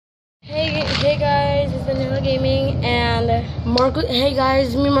Hey guys, it's Daniela Gaming and Marcus. Hey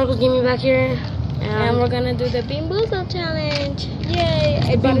guys, me Marcus Gaming back here, and we're gonna do the Boozled challenge. Yay!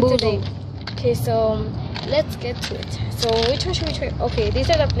 I beat it today. Okay, so let's get to it. So which one should we try? Okay, these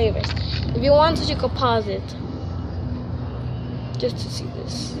are the flavors. If you want to, you could pause it just to see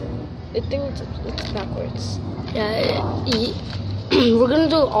this. I think it's backwards. We're gonna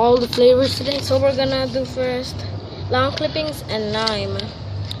do all the flavors today. So we're gonna do first long clippings and lime.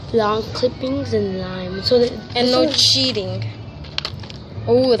 Long clippings and lime. And no cheating.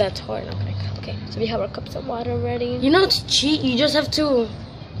 Oh, that's hard. Okay. So we have our cups of water ready. You know, to cheat, you just have to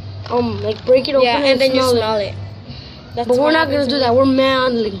like break it open. Yeah, and then you smell it. But we're not gonna do that. We're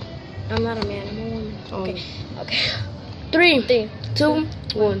manly. I'm not a man. I'm a woman. Okay. 3, 2,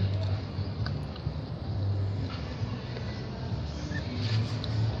 1.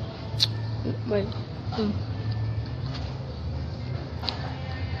 Wait.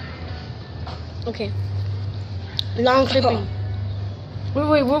 Okay. Long clipping.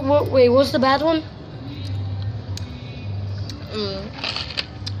 Wait. What's the bad one?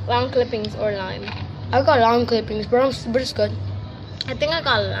 Long clippings or lime. I got long clippings, but it's good. I think I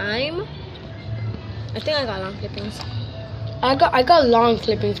got lime. I think I got long clippings. I got long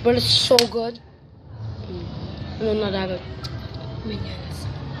clippings, but it's so good. No, not that good. Minions.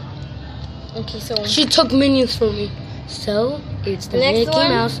 Okay, so she took minions from me. So it's the next Mickey one?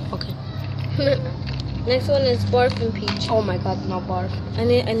 Mouse. Okay. Next one is barf and peach. Oh my God, not barf. I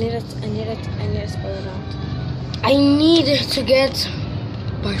need to spell it out. I need to get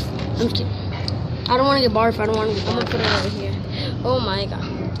barf. I'm kidding. I don't want to get barf. I don't want to get barf. I'm gonna put it over here. Oh my God.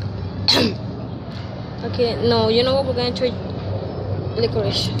 Okay, no, you know what? We're gonna try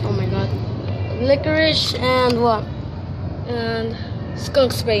licorice. Oh my God. Licorice and what? And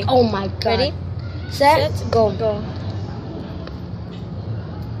skunk spray. Oh my God. Ready? Set, go.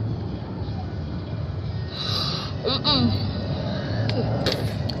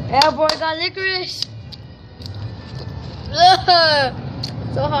 Yeah, boy, got licorice.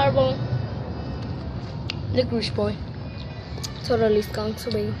 So horrible. Licorice, boy. Totally skunk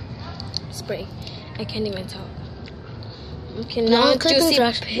spray. I can't even talk. Okay, now juicy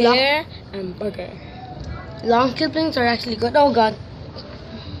pear and burger. Long clippings are actually good. Oh God.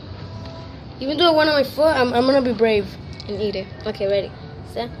 Even though I went on my foot, I'm gonna be brave and eat it. Okay, ready,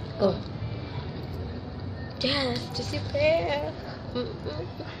 set, go. Yes, juicy pear.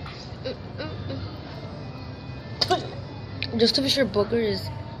 Just to be sure, booger is.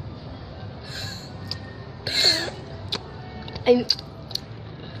 There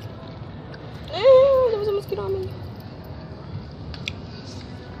was a mosquito on me.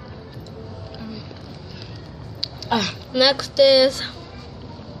 Next is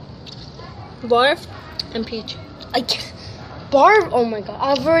barf and peach. Barf? Oh my God!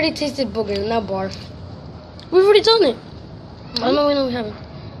 I've already tasted booger, not barf. We've already done it. No, we haven't.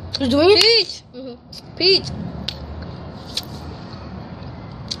 Who's doing it? Peach. Peach.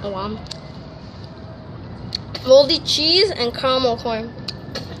 Oh wow. Moldy cheese and caramel corn.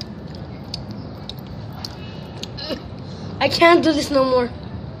 I can't do this no more.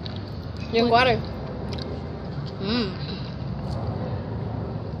 Drink water.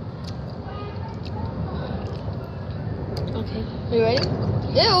 Okay, you ready?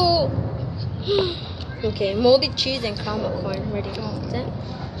 Ew. Okay, moldy cheese and caramel corn. Ready? Set.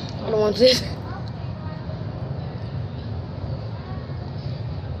 I don't want this.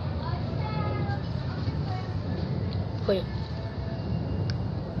 Wait.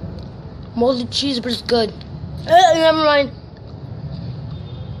 Moldy cheese, but it's good. Never mind.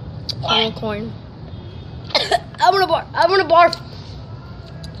 Caramel corn. I want to barf.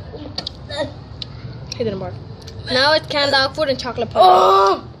 He didn't barf. Now it's canned dog food and chocolate pie.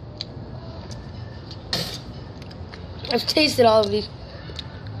 Oh! I've tasted all of these.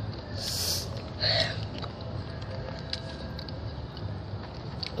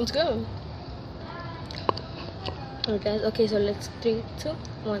 It's good. Okay, so let's 3, 2,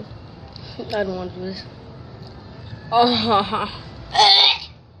 1. I don't want to do this.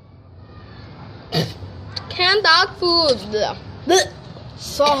 Canned dog food.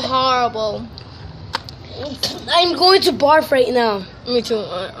 So horrible. I'm going to barf right now. Me too.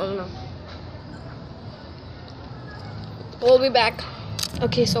 I don't know. We'll be back.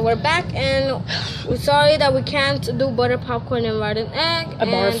 Okay, so we're back, and we're sorry that we can't do butter popcorn and rotten egg.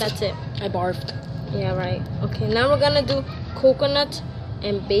 And that's it. I barfed. Yeah, right. Okay, now we're gonna do coconut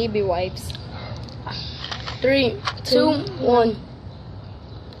and baby wipes. 3, 2, 1.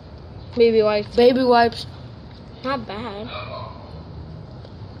 Baby wipes. Baby wipes. Not bad.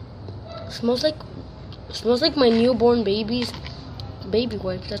 Smells like my newborn babies. baby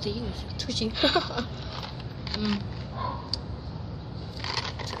wipes that they use. Tushy.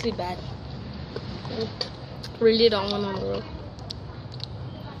 It's actually bad. Really don't want to roll.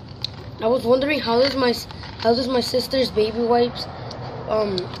 I was wondering how does my sister's baby wipes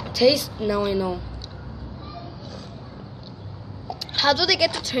taste? Now I know. How do they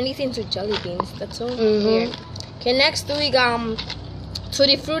get to turn these into jelly beans? That's so weird. Okay, next we got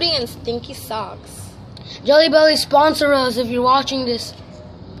Tutti Frutti and Stinky Socks. Jelly Belly, sponsor us if you're watching this.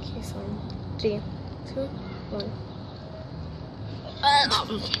 Okay, so 3, 2, 1.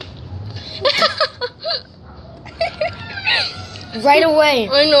 Right away.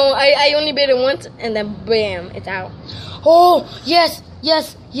 I know. I only bit it once and then bam, it's out. Oh yes.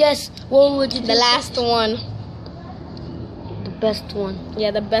 What would you do? The last one. The best one.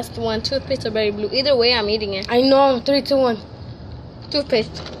 Yeah, the best one. Toothpaste or berry blue. Either way, I'm eating it. I know. 3, 2, 1.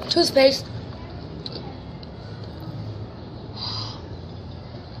 Toothpaste. Toothpaste.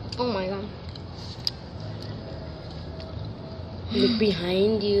 Oh my god. Look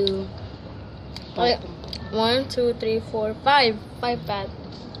behind you. Wait, 1, 2, 3, 4, 5. 5 bad.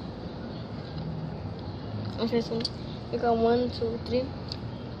 Okay, so we got 1, 2, 3,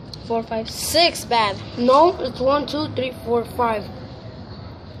 4, 5, 6 bad. No, it's 1, 2, 3, 4, 5.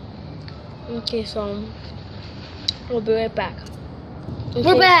 Okay, so we'll be right back. Okay.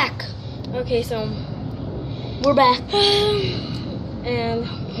 We're back. Okay, so We're back. and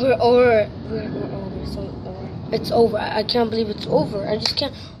we're over. We're over. So over. It's over. I can't believe it's over. I just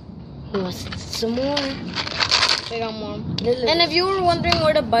can't. What's some more? We got more. And if you were wondering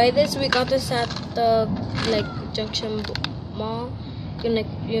where to buy this, we got this at the Junction Mall.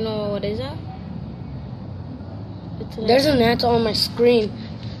 You know what is that? It's There's an ad on my screen.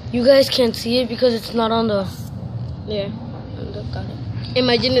 You guys can't see it because it's not on the. Yeah. Got it.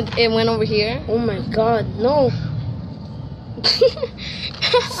 Imagine it went over here. Oh my god, no.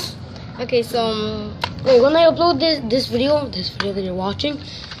 Okay, so wait, when I upload this video that you're watching,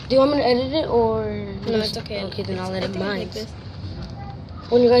 do you want me to edit it or no? It's okay. Okay, then I'll edit mine. Like this.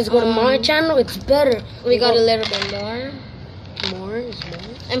 When you guys go to my channel, it's better. We got a little bit more. More is more.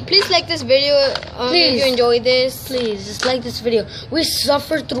 And please like this video Please. if you enjoyed this. Please, just like this video. We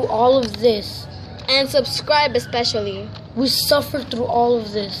suffered through all of this. And subscribe especially. We suffered through all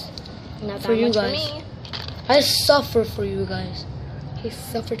of this. Not For that you much guys. for me. I suffer for you guys. He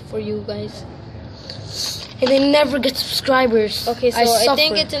suffered for you guys. And they never get subscribers. Okay, so I suffer.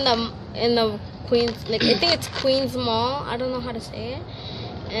 think it's in the Queens, I think it's Queens Mall. I don't know how to say it.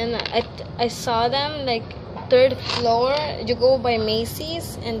 And I saw them 3rd floor. You go by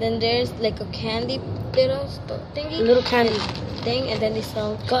Macy's, and then there's a candy little thingy. Little candy thing, and then they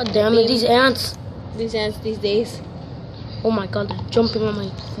sell. God damn it, these ants. These ants these days. Oh my god, they're jumping on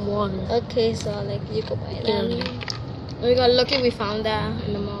my water. Okay, so you go buy them. We got lucky we found that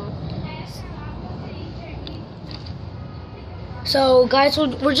in the mall. So guys,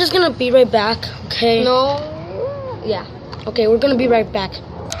 we're just gonna be right back, okay? No. Yeah. Okay, we're gonna be right back.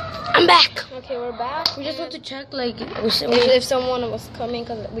 I'm back. Okay, we're back. We just want to check if someone was coming,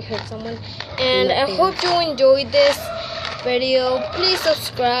 because we heard someone. And I hope you enjoyed this video. Please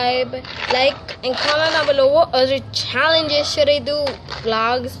subscribe, like, and comment down below what other challenges should I do,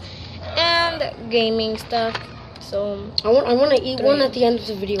 vlogs and gaming stuff. So I want to eat one at the end of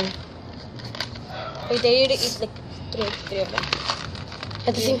the video. I dare you to eat three of them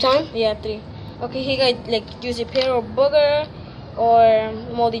At the same time? Yeah, 3. Okay, he got juicy pear or booger, or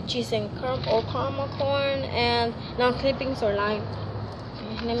moldy cheese and caramel corn, and non-clippings or lime.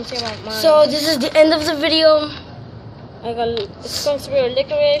 Okay, let me see about mine. So this is the end of the video. I got strawberry or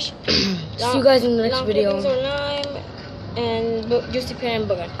licorice. See you guys in the next video. Or lime, and juicy pear and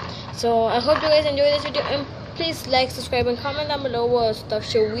booger. So I hope you guys enjoy this video, and please like, subscribe, and comment down below what stuff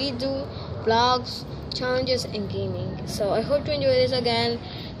should we do, vlogs, challenges, and gaming. So I hope you enjoy this again.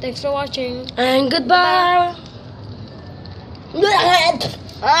 Thanks for watching. And goodbye.